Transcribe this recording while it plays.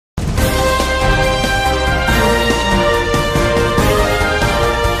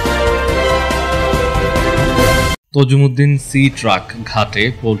Tazumuddin C truck ঘাটে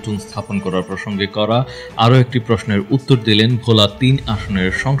পল্টন স্থাপন করার প্রসঙ্গে করা আরও একটি প্রশ্নের উত্তর দিলেন ভোলা ৩ আসনের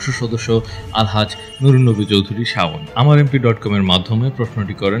সংসদ সদস্য আলহাজ নুরুন্নবী চৌধুরী শাওন। আমারএমপি.com এর মাধ্যমে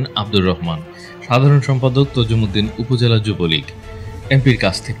প্রশ্নটি করেন আব্দুর রহমান, সাধারণ সম্পাদক তজুমুদ্দিন উপজেলা যুবলীগ। এমপির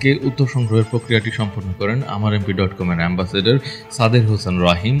কাছ থেকে উত্তর সংগ্রহের প্রক্রিয়াটি সম্পন্ন করেন আমারএমপি.com এর অ্যাম্বাসেডর সাদের হোসেন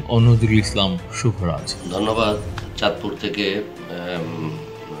রাহিম ও নজরুল ইসলাম শুভরাজ। ধন্যবাদ। চাঁদপুর থেকে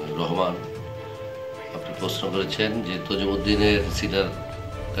রহমান, আপনি প্রশ্ন করেছেন যে তজুমুদ্দিনের সিডার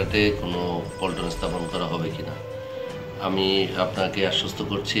কাটে কোনো পল্টন স্থাপন করা হবে কিনা। আমি আপনাকে আশ্বস্ত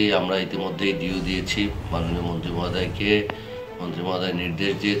করছি, আমরা ইতিমধ্যেই ডিউ দিয়েছি মাননীয় মন্ত্রী মহোদয়কে। মন্ত্রী মহোদয়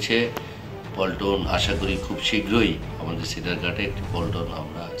নির্দেশ দিয়েছে পল্টন আশা করি খুব শীঘ্রই আমাদের সিডার ঘাটে একটি পল্টন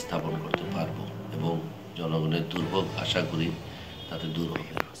আমরা স্থাপন করতে পারবো এবং জনগণের দুর্ভোগ আশা করি তাতে দূর হবে।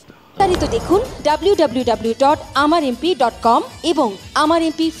 বিস্তারিত দেখুন www.amarmp.com এবং আমার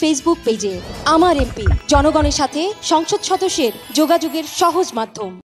এমপি ফেসবুক পেজে। আমার এমপি, জনগণের সাথে সংসদ সদস্যের যোগাযোগের সহজ মাধ্যম।